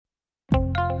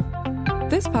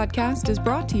This podcast is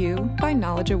brought to you by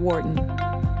Knowledge at Wharton.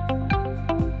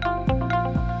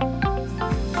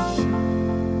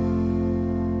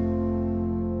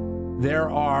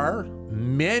 There are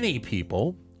many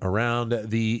people around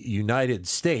the United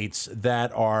States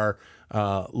that are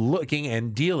looking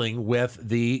and dealing with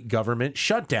the government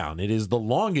shutdown. It is the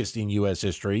longest in U.S.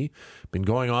 history, been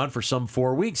going on for some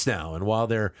 4 weeks now. And while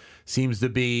there seems to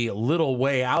be little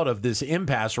way out of this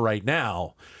impasse right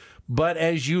now, but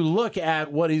as you look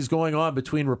at what is going on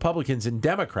between Republicans and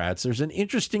Democrats, there's an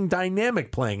interesting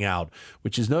dynamic playing out,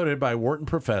 which is noted by Wharton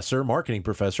professor, marketing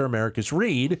professor Americus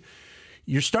Reed.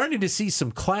 You're starting to see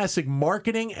some classic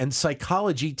marketing and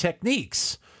psychology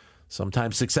techniques,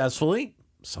 sometimes successfully,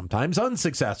 sometimes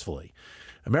unsuccessfully.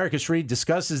 Americus Reed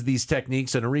discusses these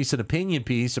techniques in a recent opinion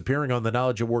piece appearing on the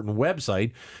Knowledge at Wharton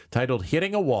website titled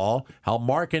Hitting a Wall, How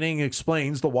Marketing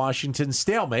Explains the Washington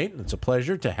Stalemate. And it's a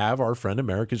pleasure to have our friend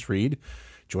Americus Reed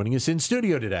joining us in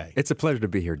studio today. It's a pleasure to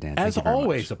be here, Dan. As Thank you very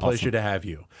always, much. a pleasure Awesome. to have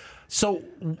you. So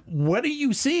what are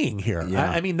you seeing here?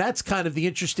 Yeah. I mean, that's kind of the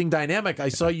interesting dynamic. I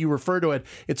saw you refer to it.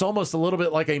 It's almost a little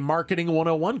bit like a Marketing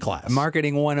 101 class.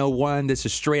 Marketing 101. This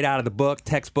is straight out of the book,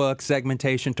 textbook,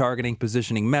 segmentation, targeting,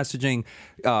 positioning, messaging.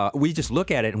 We just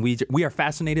look at it and we are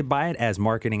fascinated by it as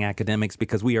marketing academics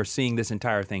because we are seeing this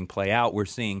entire thing play out. We're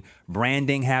seeing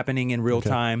branding happening in real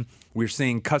time. We're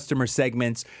seeing customer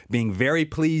segments being very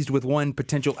pleased with one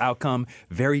potential outcome,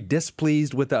 very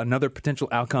displeased with another potential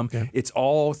outcome. Okay. It's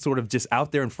all sort of just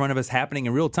out there in front of us happening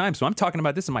in real time. So I'm talking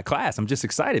about this in my class. I'm just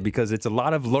excited because it's a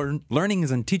lot of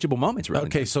learnings and teachable moments, really.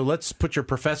 Okay, so let's put your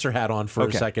professor hat on for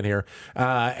a second here.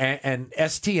 And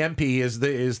STMP is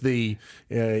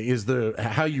the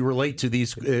how you relate to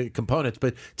these components.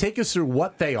 But take us through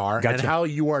what they are and how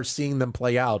you are seeing them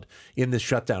play out in this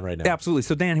shutdown right now. Absolutely.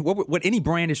 So Dan, what any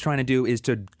brand is trying to do is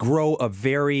to grow a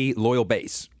very loyal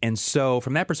base. And so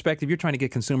from that perspective, you're trying to get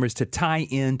consumers to tie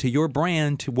into your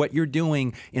brand, to what you're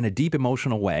doing in a deep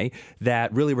emotional way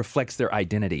that really reflects their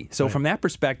identity. So from that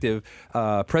perspective,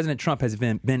 President Trump has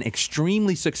been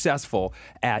extremely successful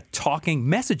at talking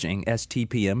messaging,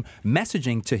 STPM,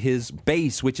 messaging to his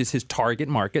base, which is his target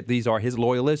market. These are his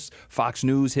loyalists, Fox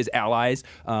News, his allies,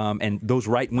 and those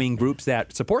right-wing groups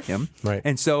that support him. Right.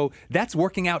 And so that's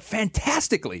working out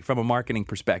fantastically from a marketing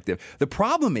perspective. The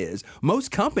problem is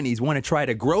most companies want to try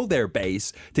to grow their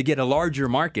base to get a larger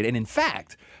market. And in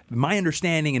fact, my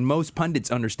understanding and most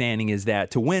pundits' understanding is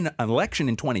that to win an election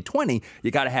in 2020, you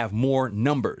got to have more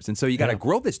numbers. And so you got to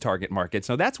grow this target market.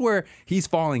 So that's where he's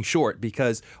falling short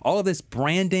because all of this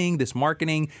branding, this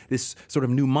marketing, this sort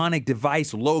of mnemonic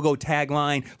device, logo,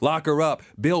 tagline, lock her up,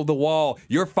 build the wall,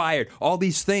 you're fired. All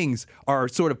these things are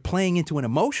sort of playing into an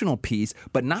emotional piece,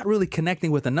 but not really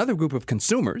connecting with another group of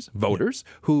consumers, voters,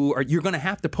 who are you're going to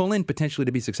have to pull in potentially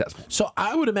to be successful. So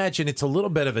I would imagine it's a little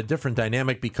bit of a different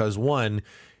dynamic because, one,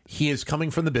 he is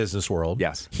coming from the business world.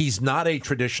 Yes. He's not a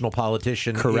traditional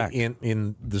politician. Correct.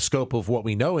 In the scope of what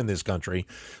we know in this country.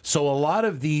 So a lot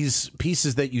of these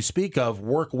pieces that you speak of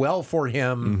work well for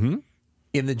him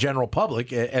in the general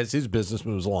public as his business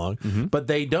moves along. But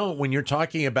they don't when you're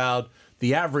talking about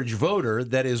the average voter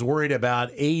that is worried about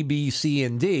A, B, C,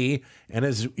 and D. And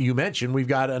as you mentioned, we've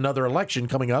got another election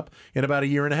coming up in about a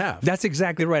year and a half. That's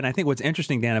exactly right. And I think what's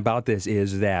interesting, Dan, about this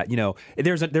is that, you know,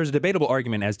 there's a debatable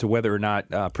argument as to whether or not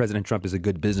President Trump is a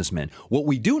good businessman. What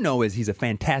we do know is he's a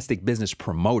fantastic business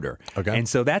promoter. Okay. And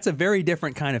so that's a very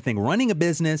different kind of thing. Running a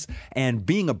business and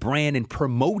being a brand and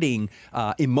promoting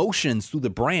emotions through the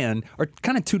brand are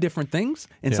kind of two different things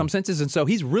in some senses. And so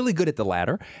he's really good at the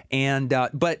latter. And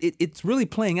but it's really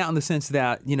playing out in the sense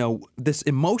that, you know, this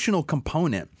emotional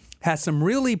component has some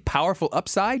really powerful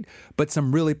upside, but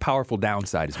some really powerful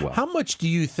downside as well. How much do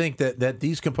you think that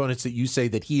these components that you say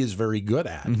that he is very good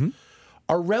at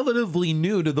are relatively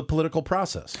new to the political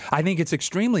process? I think it's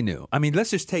extremely new. I mean, let's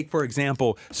just take, for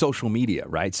example, social media,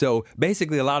 right? So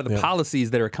basically a lot of the policies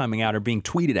that are coming out are being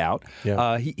tweeted out.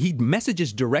 He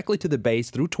messages directly to the base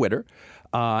through Twitter.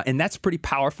 And that's pretty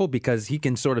powerful because he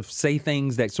can sort of say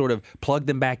things that sort of plug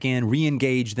them back in,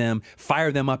 re-engage them,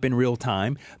 fire them up in real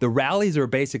time. The rallies are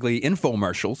basically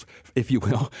infomercials, if you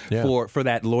will, for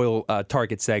that loyal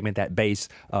target segment, that base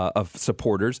of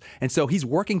supporters. And so he's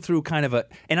working through kind of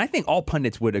and I think all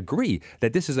pundits would agree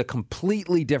that this is a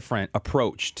completely different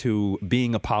approach to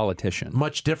being a politician.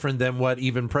 Much different than what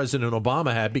even President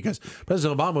Obama had, because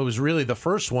President Obama was really the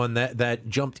first one that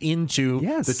jumped into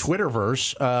the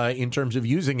Twitterverse in terms of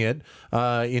using it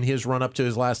in his run-up to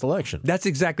his last election. That's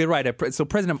exactly right. So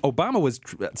President Obama was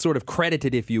sort of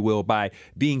credited, if you will, by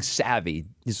being savvy,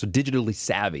 so digitally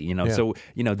savvy, Yeah. So,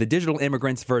 the digital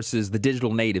immigrants versus the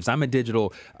digital natives. I'm a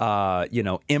digital,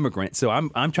 immigrant. So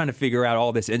I'm trying to figure out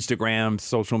all this Instagram,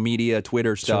 social media,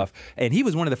 Twitter stuff. And he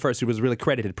was one of the first who was really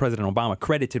credited, President Obama,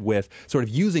 credited with sort of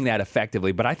using that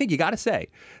effectively. But I think you got to say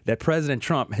that President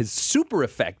Trump is super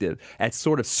effective at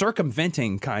sort of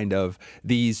circumventing kind of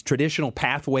these traditional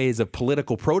pathways of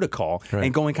political protocol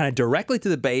and going kind of directly to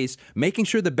the base, making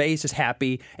sure the base is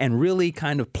happy and really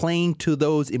kind of playing to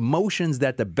those emotions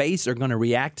that the base are going to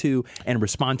react to and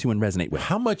respond to and resonate with.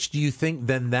 How much do you think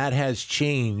then that has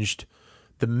changed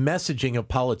the messaging of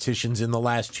politicians in the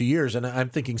last 2 years? And I'm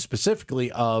thinking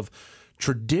specifically of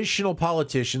traditional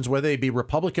politicians, whether they be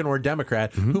Republican or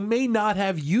Democrat, who may not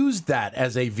have used that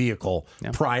as a vehicle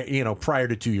prior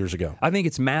to 2 years ago. I think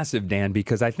it's massive, Dan,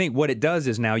 because I think what it does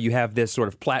is now you have this sort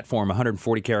of platform,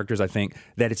 140 characters, I think,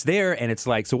 that it's there, and it's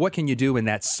like, so what can you do in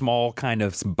that small kind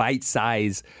of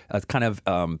bite-size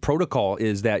protocol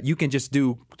is that you can just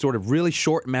do sort of really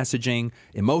short messaging,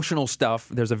 emotional stuff.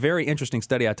 There's a very interesting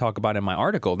study I talk about in my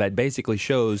article that basically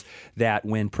shows that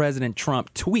when President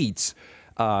Trump tweets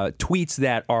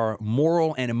that are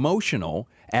moral and emotional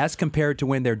as compared to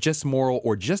when they're just moral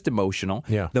or just emotional,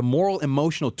 the moral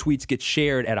emotional tweets get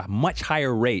shared at a much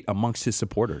higher rate amongst his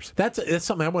supporters. That's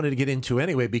something I wanted to get into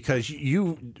anyway, because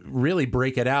you really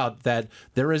break it out that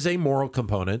there is a moral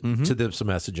component to this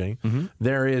messaging.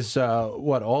 There is the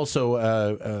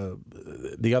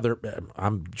other,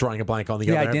 I'm drawing a blank on the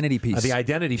other. Identity piece. The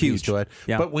identity piece to it.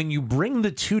 Yeah. But when you bring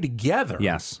the two together,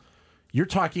 you're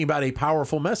talking about a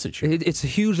powerful message. It's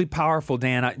hugely powerful,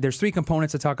 Dan. There's three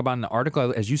components I talk about in the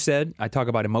article. As you said, I talk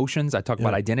about emotions, I talk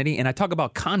about identity, and I talk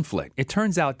about conflict. It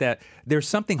turns out that there's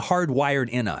something hardwired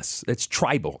in us. It's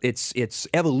tribal. It's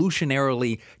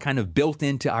evolutionarily kind of built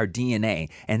into our DNA,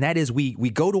 and that is we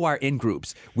go to our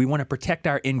in-groups. We want to protect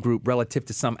our in-group relative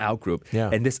to some out-group.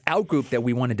 And this out-group that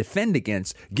we want to defend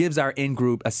against gives our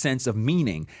in-group a sense of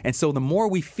meaning. And so the more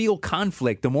we feel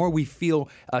conflict, the more we feel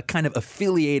kind of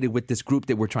affiliated with this group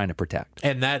that we're trying to protect.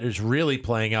 And that is really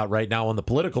playing out right now in the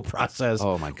political process.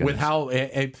 Oh, my goodness. With how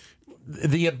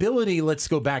the ability, let's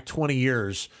go back 20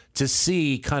 years, to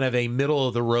see kind of a middle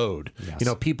of the road.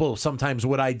 People sometimes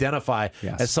would identify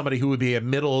as somebody who would be a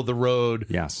middle of the road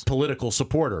political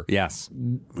supporter.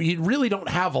 You really don't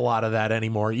have a lot of that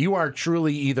anymore. You are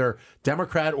truly either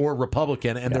Democrat or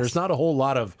Republican, and there's not a whole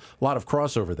lot of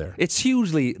crossover there. It's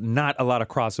hugely not a lot of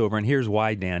crossover, and here's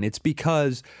why, Dan. It's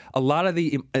because a lot of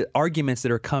the arguments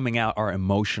that are coming out are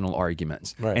emotional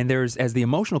arguments. And the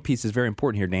emotional piece is very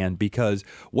important here, Dan, because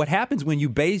what happens when you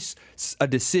base a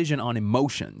decision on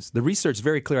emotions, the research is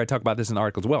very clear. I talk about this in the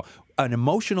article as well. An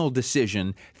emotional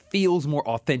decision feels more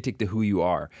authentic to who you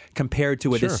are compared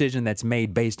to a decision that's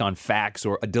made based on facts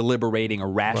or deliberating or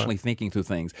rationally thinking through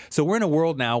things. So we're in a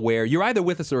world now where you're either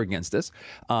with us or against us.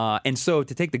 And so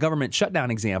to take the government shutdown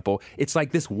example, it's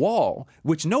like this wall,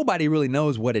 which nobody really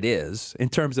knows what it is in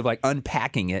terms of like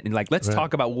unpacking it. And like, let's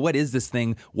talk about what is this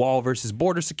thing, wall versus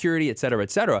border security, et cetera,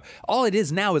 et cetera. All it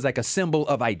is now is like a symbol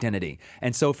of identity.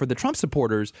 And so for the Trump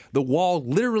supporters, the wall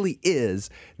literally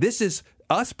this is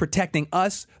us protecting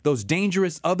us. Those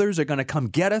dangerous others are going to come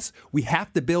get us. We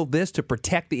have to build this to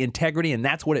protect the integrity, and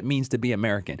that's what it means to be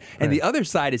American. And the other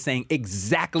side is saying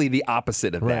exactly the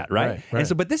opposite of that, right? And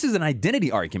so, but this is an identity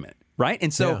argument, right?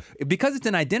 And so because it's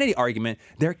an identity argument,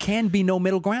 there can be no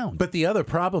middle ground. But the other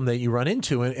problem that you run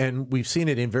into, and we've seen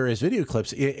it in various video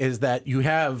clips, is that you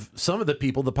have some of the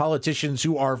people, the politicians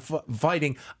who are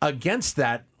fighting against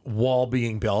that wall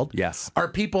being built are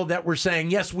people that were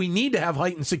saying, yes, we need to have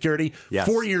heightened security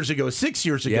 4 years ago, 6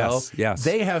 years ago.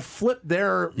 They have flipped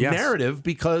their narrative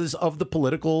because of the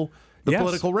political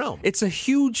political realm. It's a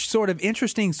huge sort of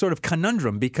interesting sort of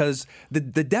conundrum because the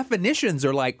definitions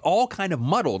are like all kind of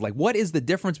muddled. Like, what is the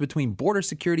difference between border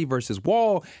security versus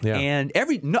wall? And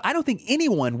I don't think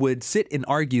anyone would sit and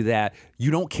argue that you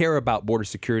don't care about border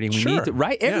security. And we need to,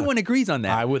 right? Everyone agrees on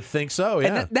that. I would think so,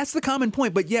 And that's the common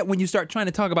point. But yet when you start trying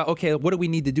to talk about, okay, what do we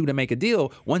need to do to make a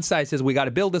deal? One side says we got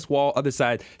to build this wall. Other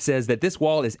side says that this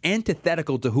wall is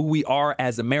antithetical to who we are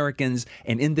as Americans.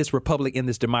 And in this republic, in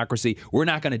this democracy, we're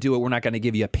not going to do it. We're not going to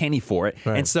give you a penny for it.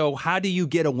 And so how do you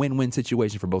get a win-win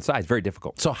situation for both sides? Very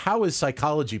difficult. So how is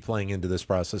psychology playing into this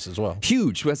process as well?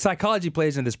 Huge. But psychology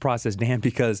plays in this process, Dan,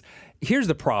 because here's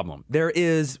the problem.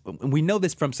 We know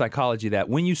this from psychology that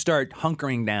when you start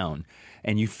hunkering down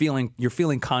and you're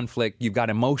feeling conflict, you've got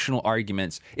emotional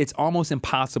arguments, it's almost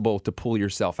impossible to pull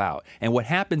yourself out. And what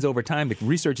happens over time, the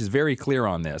research is very clear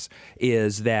on this,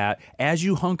 is that as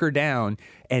you hunker down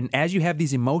And as you have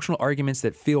these emotional arguments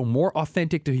that feel more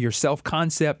authentic to your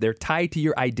self-concept, they're tied to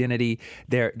your identity,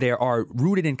 they are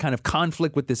rooted in kind of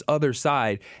conflict with this other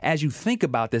side. As you think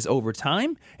about this over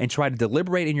time and try to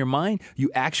deliberate in your mind,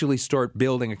 you actually start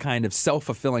building a kind of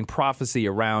self-fulfilling prophecy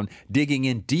around digging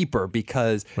in deeper,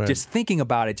 because just thinking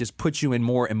about it just puts you in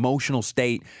more emotional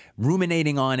state,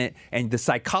 ruminating on it, and the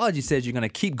psychology says you're going to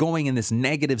keep going in this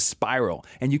negative spiral.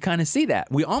 And you kind of see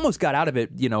that. We almost got out of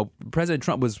it. President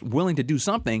Trump was willing to do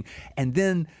something, and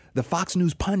then the Fox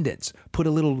News pundits put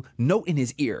a little note in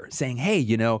his ear saying, hey,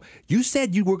 you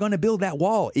said you were going to build that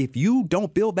wall. If you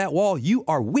don't build that wall, you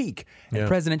are weak. And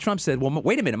President Trump said, well,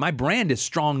 wait a minute, my brand is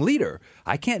strong leader.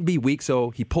 I can't be weak.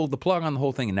 So he pulled the plug on the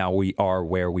whole thing, and now we are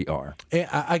where we are.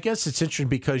 I guess it's interesting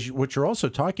because what you're also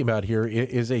talking about here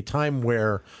is a time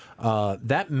where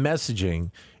that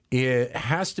messaging, it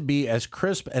has to be as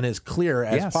crisp and as clear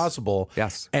as possible.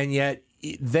 Yes. And yet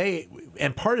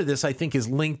and part of this, I think, is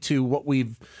linked to what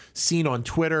we've seen on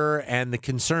Twitter and the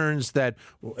concerns that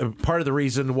part of the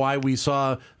reason why we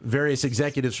saw various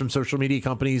executives from social media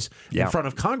companies in front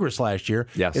of Congress last year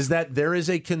is that there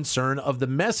is a concern of the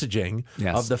messaging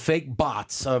of the fake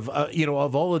bots of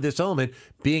all of this element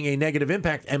being a negative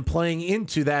impact and playing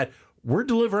into that. We're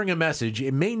delivering a message.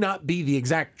 It may not be the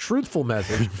exact truthful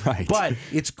message, but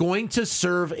it's going to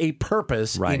serve a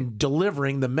purpose in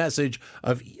delivering the message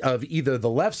of either the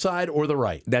left side or the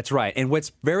right. That's right. And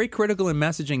what's very critical in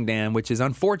messaging, Dan, which is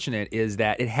unfortunate, is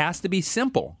that it has to be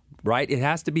simple. Right? It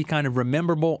has to be kind of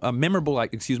memorable, and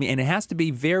it has to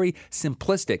be very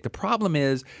simplistic. The problem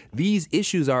is these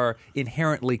issues are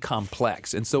inherently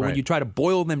complex. And so when you try to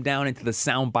boil them down into the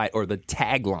soundbite or the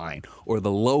tagline or the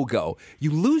logo,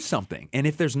 you lose something. And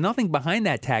if there's nothing behind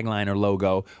that tagline or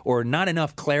logo, or not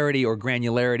enough clarity or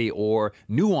granularity or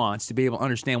nuance to be able to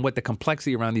understand what the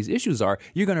complexity around these issues are,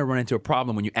 you're going to run into a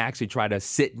problem when you actually try to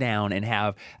sit down and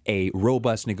have a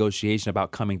robust negotiation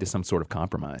about coming to some sort of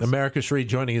compromise. America Shree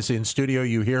joining us in studio.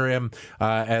 You hear him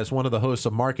as one of the hosts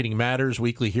of Marketing Matters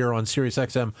weekly here on Sirius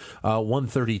XM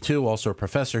 132, also a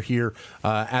professor here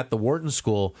at the Wharton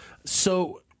School.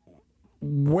 So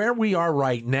where we are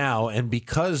right now, and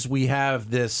because we have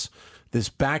this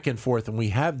back and forth, and we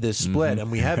have this split, and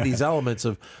we have these elements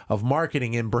of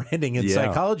marketing and branding and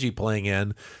psychology playing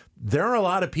in, there are a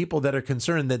lot of people that are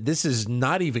concerned that this is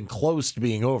not even close to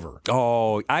being over.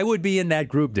 Oh, I would be in that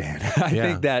group, Dan. I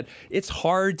think that it's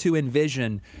hard to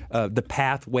envision the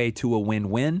pathway to a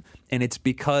win-win, and it's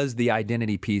because the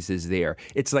identity piece is there.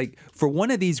 It's like for one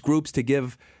of these groups to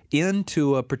give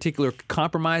into a particular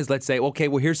compromise, let's say, okay,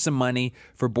 well, here's some money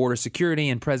for border security,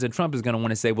 and President Trump is going to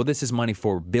want to say, well, this is money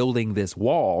for building this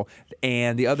wall,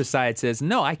 and the other side says,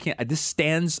 no, I can't. This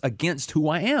stands against who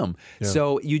I am.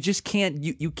 So you just can't.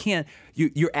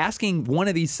 You're asking one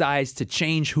of these sides to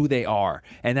change who they are,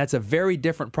 and that's a very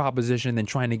different proposition than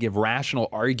trying to give rational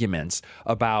arguments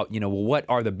about, what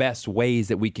are the best ways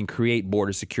that we can create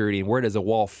border security, and where does a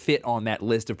wall fit on that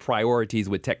list of priorities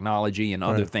with technology and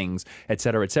other things, et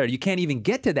cetera, et cetera. You can't even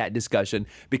get to that discussion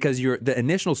because the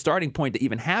initial starting point to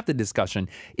even have the discussion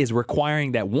is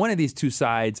requiring that one of these two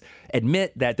sides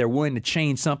admit that they're willing to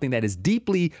change something that is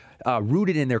deeply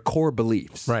rooted in their core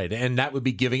beliefs. Right, and that would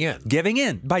be giving in. Giving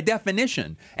in, by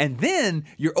definition. And then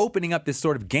you're opening up this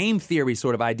sort of game theory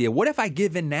sort of idea. What if I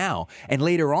give in now? And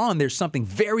later on, there's something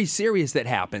very serious that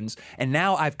happens, and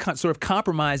now I've sort of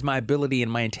compromised my ability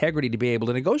and my integrity to be able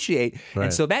to negotiate. Right.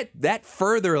 And so that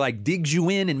further digs you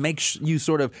in and makes you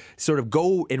sort of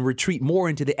go and retreat more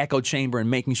into the echo chamber and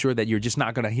making sure that you're just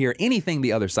not going to hear anything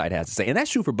the other side has to say. And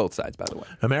that's true for both sides, by the way.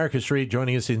 America Shree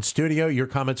joining us in studio. Your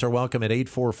comments are welcome at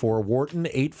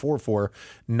 844-WHARTON,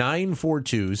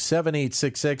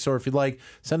 844-942-7866. Or if you'd like,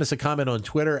 send us a comment on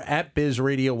Twitter at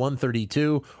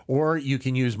BizRadio132, or you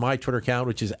can use my Twitter account,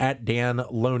 which is at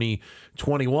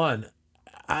DanLoney21.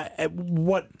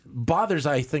 What bothers,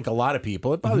 I think, a lot of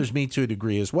people, it bothers me to a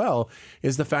degree as well,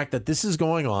 is the fact that this is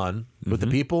going on with the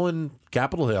people in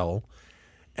Capitol Hill,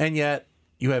 and yet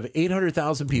you have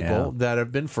 800,000 people that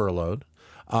have been furloughed.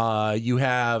 You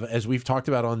have, as we've talked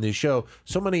about on this show,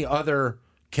 so many other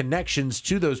connections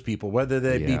to those people, whether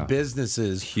they be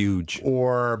businesses huge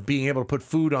or being able to put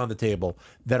food on the table,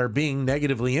 that are being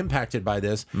negatively impacted by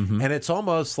this. And it's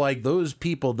almost like those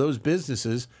people, those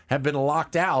businesses have been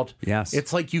locked out. Yes.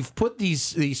 It's like you've put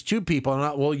these two people,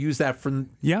 and we'll use that for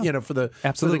for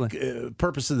the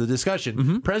purpose of the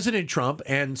discussion. President Trump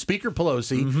and Speaker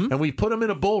Pelosi, and we put them in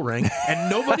a bull ring, and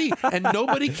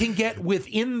nobody can get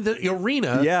within the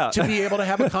arena to be able to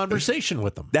have a conversation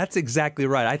with them. That's exactly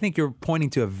right. I think you're pointing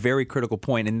to to a very critical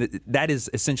point, and that is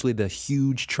essentially the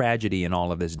huge tragedy in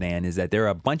all of this, Dan, is that there are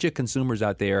a bunch of consumers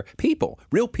out there,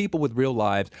 real people with real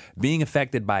lives, being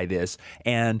affected by this.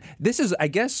 And this is, I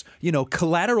guess,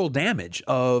 collateral damage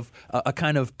of a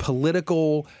kind of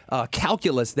political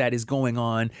calculus that is going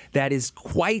on that is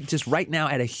quite just right now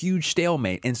at a huge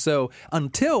stalemate. And so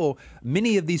until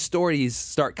many of these stories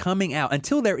start coming out,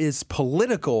 until there is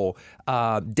political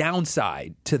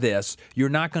downside to this, you're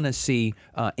not going to see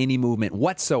any movement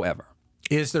whatsoever.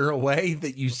 Is there a way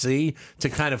that you see to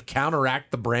kind of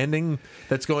counteract the branding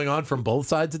that's going on from both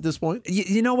sides at this point?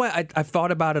 You know what? I've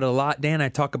thought about it a lot, Dan. I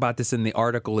talk about this in the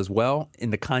article as well, in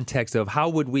the context of how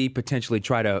would we potentially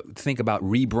try to think about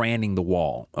rebranding the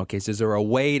wall? Okay, so is there a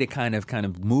way to kind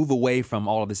of move away from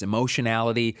all of this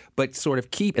emotionality, but sort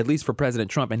of keep, at least for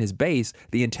President Trump and his base,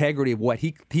 the integrity of what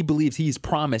he believes he's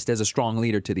promised as a strong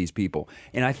leader to these people?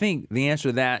 And I think the answer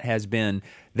to that has been,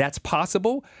 that's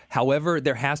possible. However,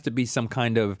 there has to be some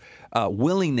kind of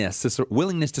willingness to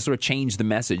sort of change the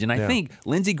message. And I think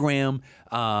Lindsey Graham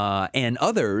and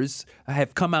others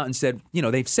have come out and said,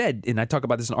 they've said, and I talk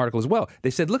about this in an article as well, they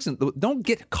said, listen, don't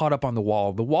get caught up on the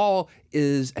wall. The wall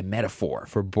is a metaphor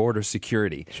for border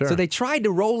security. Sure. So they tried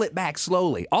to roll it back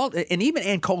slowly. And even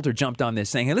Ann Coulter jumped on this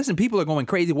saying, hey, listen, people are going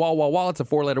crazy, wall, it's a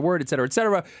 4-letter word, et cetera, et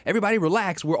cetera. Everybody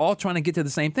relax. We're all trying to get to the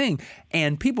same thing.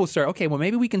 And people start, okay, well,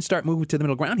 maybe we can start moving to the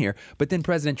middle ground here. But then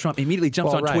President Trump immediately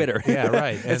jumps on Twitter. Yeah,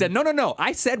 right. And said, no.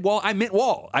 I said wall. I meant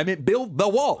wall. I meant build the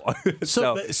wall.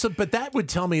 But that would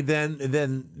tell me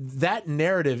then that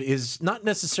narrative is not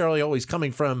necessarily always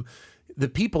coming from the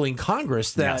people in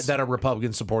Congress that are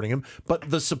Republicans supporting him, but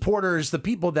the supporters, the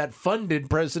people that funded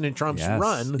President Trump's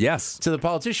run to the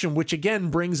politician, which again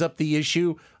brings up the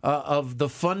issue of the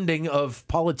funding of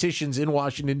politicians in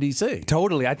Washington, D.C.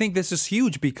 Totally. I think this is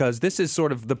huge because this is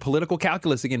sort of the political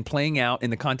calculus, again, playing out in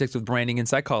the context of branding and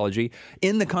psychology,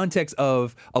 in the context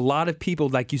of a lot of people,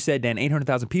 like you said, Dan,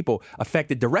 800,000 people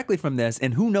affected directly from this,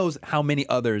 and who knows how many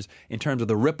others in terms of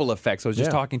the ripple effects. I was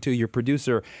just talking to your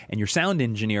producer and your sound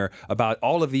engineer about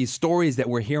all of these stories that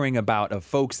we're hearing about of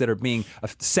folks that are being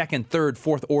second, third,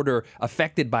 fourth order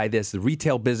affected by this, the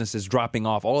retail businesses dropping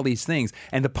off, all these things.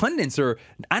 And the pundits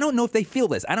I don't know if they feel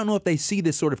this. I don't know if they see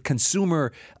this sort of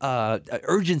consumer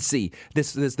urgency,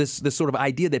 this sort of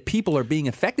idea that people are being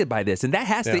affected by this. And that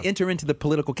has to enter into the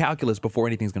political calculus before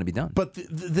anything's going to be done. But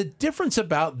the difference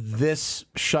about this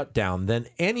shutdown than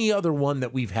any other one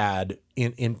that we've had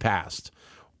in past,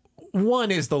 one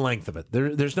is the length of it.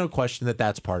 There's no question that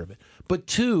that's part of it. But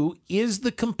two is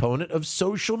the component of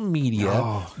social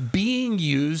media being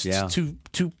used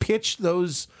to pitch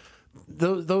those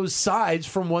sides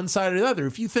from one side or the other.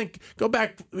 If you go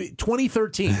back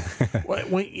 2013,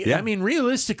 I mean,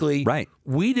 realistically,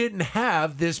 we didn't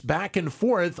have this back and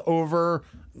forth over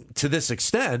to this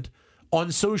extent on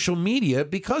social media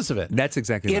because of it. That's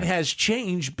exactly right. It has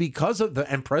changed because of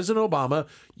and President Obama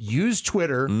used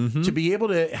Twitter to be able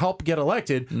to help get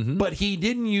elected, but he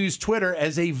didn't use Twitter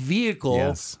as a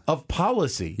vehicle of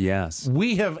policy. Yes.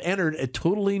 We have entered a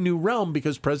totally new realm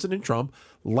because President Trump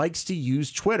likes to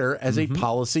use Twitter as a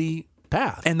policy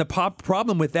path. And the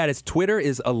problem with that is Twitter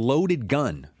is a loaded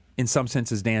gun. In some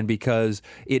senses, Dan, because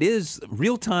it is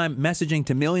real-time messaging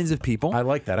to millions of people. I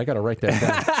like that. I got to write that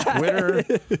down.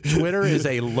 Twitter is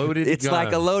a loaded gun. It's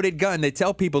like a loaded gun. They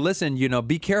tell people, listen,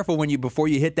 be careful before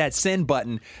you hit that send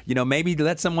button. Maybe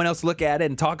let someone else look at it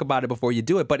and talk about it before you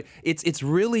do it. But it's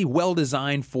really well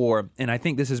designed for, and I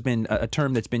think this has been a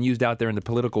term that's been used out there in the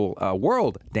political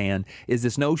world, Dan, is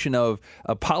this notion of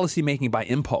policy making by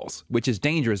impulse, which is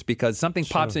dangerous because something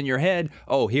pops in your head.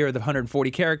 Oh, here are the 140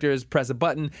 characters. Press a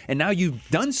button. And now you've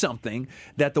done something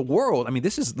that the world,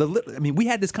 we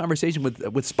had this conversation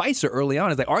with Spicer early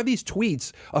on. It's like, are these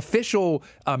tweets official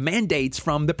mandates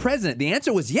from the president? The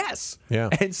answer was yes. Yeah.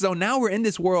 And so now we're in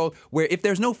this world where if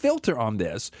there's no filter on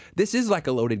this is like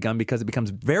a loaded gun because it becomes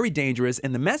very dangerous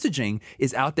and the messaging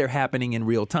is out there happening in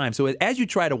real time. So as you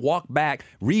try to walk back,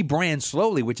 rebrand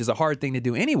slowly, which is a hard thing to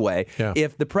do anyway,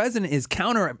 if the president is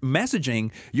counter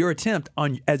messaging your attempt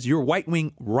as your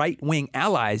right-wing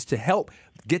allies to help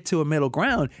get to a middle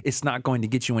ground, it's not going to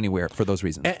get you anywhere for those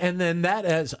reasons. And then that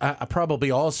has probably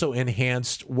also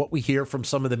enhanced what we hear from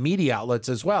some of the media outlets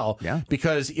as well. Yeah.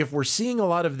 Because if we're seeing a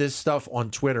lot of this stuff on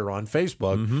Twitter, on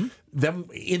Facebook, then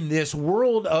in this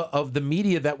world of the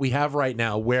media that we have right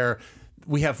now, where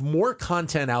we have more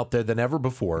content out there than ever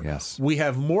before. Yes. We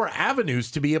have more avenues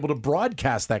to be able to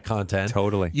broadcast that content.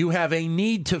 Totally. You have a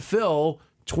need to fill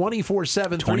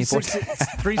 24/7,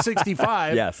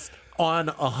 365. Yes. On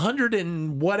 100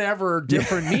 and whatever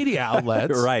different media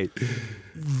outlets. Right.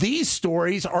 these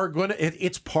stories are going to,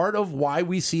 it's part of why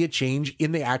we see a change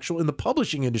in the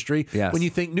publishing industry. Yes. When you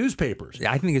think newspapers.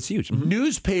 I think it's huge.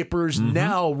 Newspapers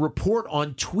now report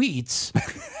on tweets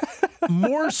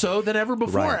more so than ever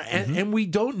before. Right. And we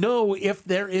don't know if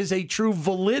there is a true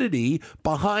validity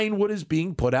behind what is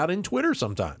being put out in Twitter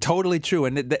sometimes. Totally true.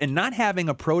 And not having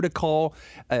a protocol,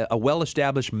 a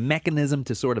well-established mechanism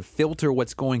to sort of filter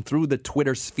what's going through the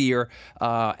Twitter sphere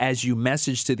as you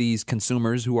message to these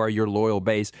consumers who are your loyal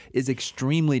base is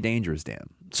extremely dangerous, Dan.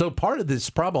 So part of this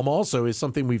problem also is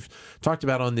something we've talked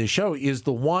about on this show is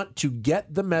the want to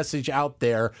get the message out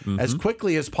there as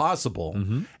quickly as possible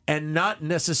and not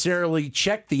necessarily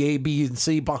check the A, B, and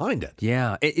C behind it.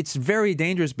 Yeah, it's very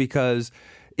dangerous because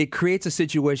it creates a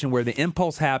situation where the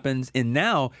impulse happens, and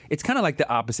now it's kind of like the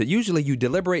opposite. Usually you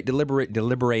deliberate,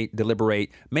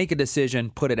 make a decision,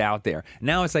 put it out there.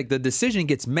 Now it's like the decision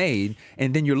gets made,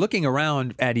 and then you're looking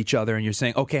around at each other and you're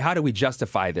saying, okay, how do we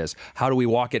justify this? How do we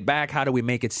walk it back? How do we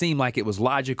make it seem like it was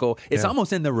logical? It's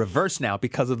almost in the reverse now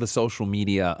because of the social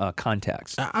media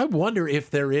context. I wonder if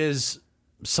there is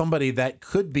somebody that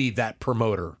could be that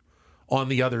promoter on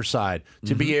the other side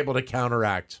to be able to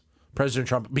counteract President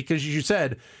Trump, because as you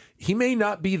said, he may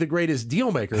not be the greatest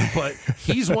deal maker, but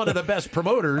he's one of the best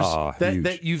promoters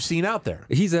that you've seen out there.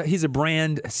 He's a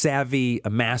brand savvy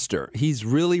master. He's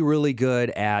really, really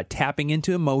good at tapping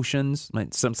into emotions,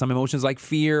 like some emotions like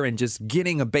fear, and just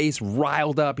getting a base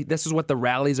riled up. This is what the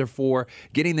rallies are for,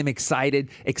 getting them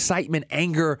excited, excitement,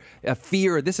 anger,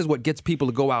 fear. This is what gets people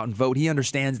to go out and vote. He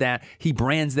understands that. He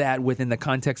brands that within the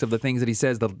context of the things that he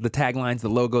says, the taglines, the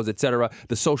logos, etc.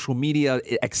 The social media,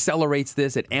 it accelerates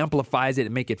this, it amplifies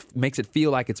it, makes it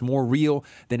feel like it's more real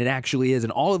than it actually is.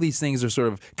 And all of these things are sort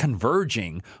of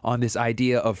converging on this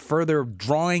idea of further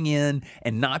drawing in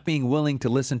and not being willing to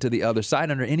listen to the other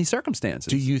side under any circumstances.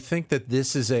 Do you think that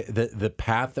this is the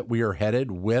path that we are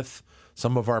headed with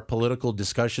some of our political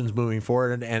discussions moving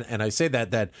forward? And I say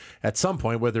that at some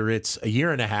point, whether it's a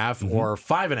year and a half or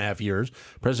 5.5 years,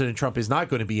 President Trump is not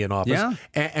going to be in office. Yeah.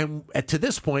 And to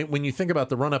this point, when you think about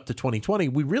the run up to 2020,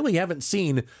 we really haven't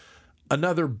seen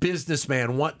another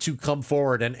businessman want to come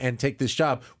forward and take this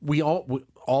job.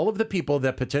 All of the people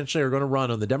that potentially are going to run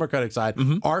on the Democratic side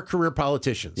are career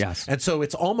politicians. Yes. And so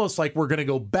it's almost like we're going to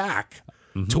go back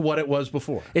to what it was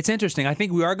before. It's interesting. I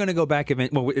think we are going to go back.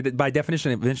 Well, by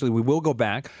definition, eventually we will go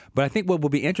back. But I think what will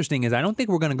be interesting is I don't think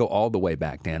we're going to go all the way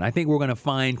back, Dan. I think we're going to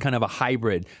find kind of a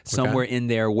hybrid somewhere in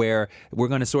there where we're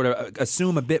going to sort of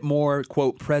assume a bit more,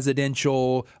 quote,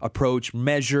 presidential approach,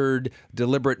 measured,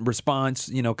 deliberate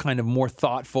response, kind of more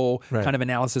thoughtful kind of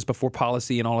analysis before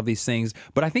policy and all of these things.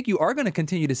 But I think you are going to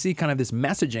continue to see kind of this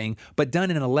messaging, but done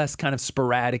in a less kind of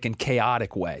sporadic and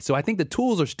chaotic way. So I think the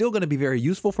tools are still going to be very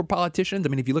useful for politicians. I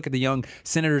mean, if you look at the young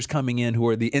senators coming in who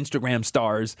are the Instagram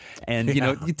stars and,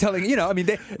 they're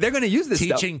going to use this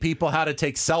Teaching people how to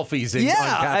take selfies on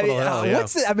Capitol Hill.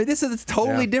 This is a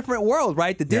totally different world,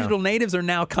 right? The digital natives are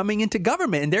now coming into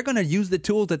government and they're going to use the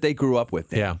tools that they grew up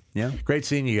with. Dan. Yeah. Great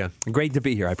seeing you again. Great to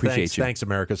be here. I appreciate you. Thanks,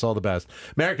 Americus. All the best.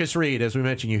 Marcus Reed, as we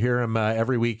mentioned, you hear him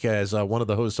every week as one of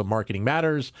the hosts of Marketing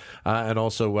Matters and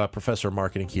also professor of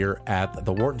marketing here at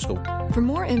the Wharton School. For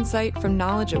more insight from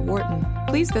Knowledge at Wharton,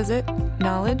 please visit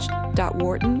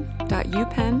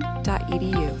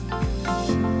knowledge.wharton.upenn.edu.